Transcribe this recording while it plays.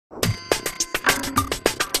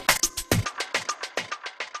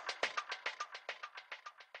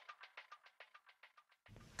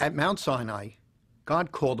At Mount Sinai,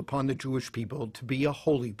 God called upon the Jewish people to be a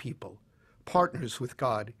holy people, partners with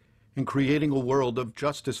God in creating a world of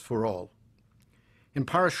justice for all. In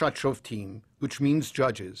Parashat Softim, which means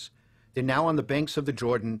judges, they're now on the banks of the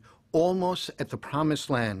Jordan, almost at the promised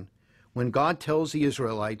land, when God tells the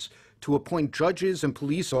Israelites to appoint judges and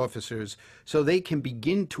police officers so they can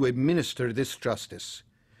begin to administer this justice.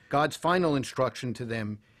 God's final instruction to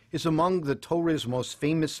them is among the Torah's most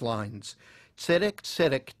famous lines, Tzedek,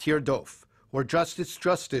 tzedek, tirdof, or justice,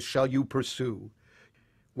 justice shall you pursue.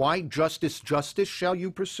 Why justice, justice shall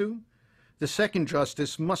you pursue? The second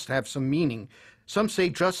justice must have some meaning. Some say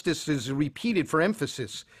justice is repeated for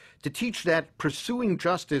emphasis, to teach that pursuing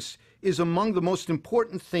justice is among the most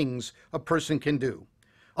important things a person can do.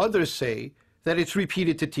 Others say that it's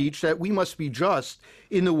repeated to teach that we must be just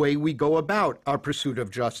in the way we go about our pursuit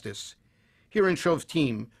of justice. Here in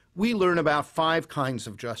Softim, we learn about 5 kinds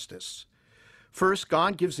of justice. First,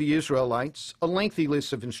 God gives the Israelites a lengthy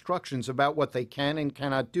list of instructions about what they can and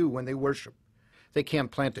cannot do when they worship. They can't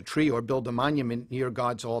plant a tree or build a monument near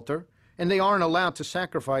God's altar, and they aren't allowed to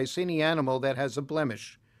sacrifice any animal that has a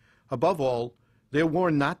blemish. Above all, they're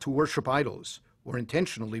warned not to worship idols or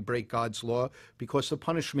intentionally break God's law because the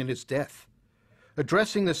punishment is death.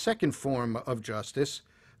 Addressing the second form of justice,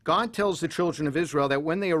 God tells the children of Israel that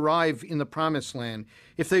when they arrive in the Promised Land,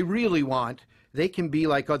 if they really want, they can be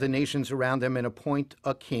like other nations around them and appoint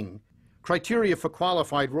a king. Criteria for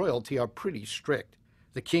qualified royalty are pretty strict.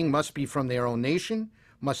 The king must be from their own nation,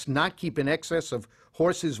 must not keep in excess of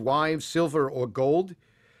horses, wives, silver, or gold.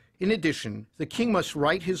 In addition, the king must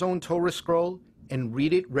write his own Torah scroll and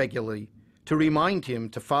read it regularly to remind him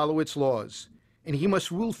to follow its laws. And he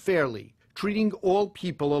must rule fairly, treating all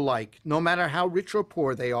people alike, no matter how rich or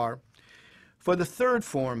poor they are. For the third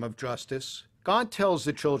form of justice, God tells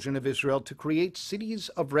the children of Israel to create cities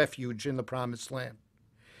of refuge in the Promised Land.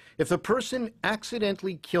 If the person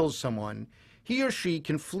accidentally kills someone, he or she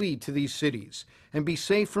can flee to these cities and be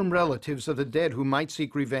safe from relatives of the dead who might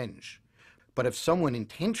seek revenge. But if someone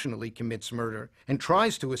intentionally commits murder and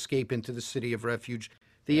tries to escape into the city of refuge,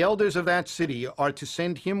 the elders of that city are to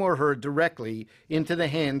send him or her directly into the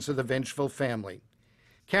hands of the vengeful family.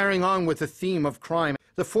 Carrying on with the theme of crime,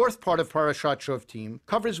 the fourth part of Parashat Softim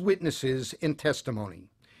covers witnesses and testimony.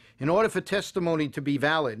 In order for testimony to be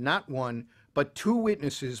valid, not one, but 2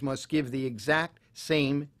 witnesses must give the exact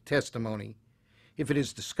same testimony. If it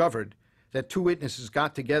is discovered that 2 witnesses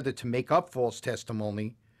got together to make up false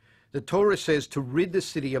testimony, the Torah says to rid the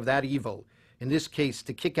city of that evil, in this case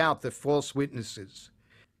to kick out the false witnesses.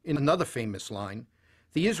 In another famous line,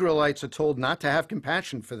 the Israelites are told not to have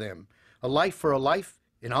compassion for them, a life for a life,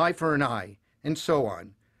 an eye for an eye, and so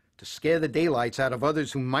on, to scare the daylights out of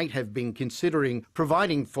others who might have been considering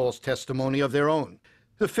providing false testimony of their own.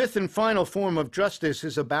 The fifth and final form of justice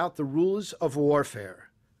is about the rules of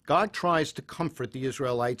warfare. God tries to comfort the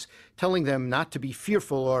Israelites, telling them not to be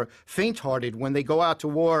fearful or faint-hearted when they go out to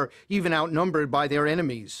war, even outnumbered by their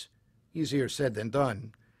enemies. Easier said than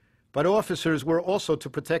done. But officers were also to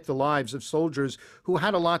protect the lives of soldiers who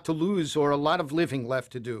had a lot to lose or a lot of living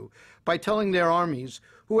left to do, by telling their armies,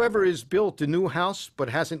 whoever has built a new house but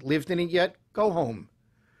hasn't lived in it yet, go home.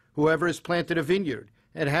 Whoever has planted a vineyard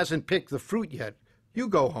and hasn't picked the fruit yet, you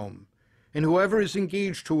go home. And whoever is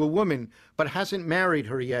engaged to a woman but hasn't married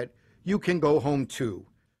her yet, you can go home too.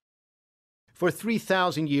 For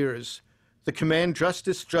 3,000 years, the command,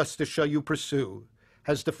 justice, justice shall you pursue,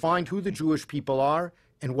 has defined who the Jewish people are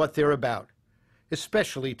and what they're about,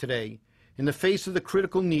 especially today, in the face of the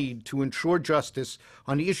critical need to ensure justice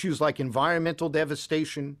on issues like environmental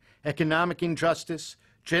devastation, economic injustice,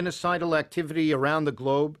 genocidal activity around the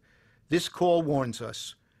globe. This call warns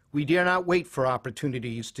us. We dare not wait for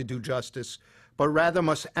opportunities to do justice, but rather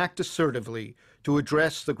must act assertively to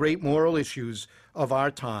address the great moral issues of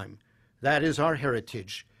our time. That is our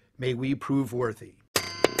heritage. May we prove worthy.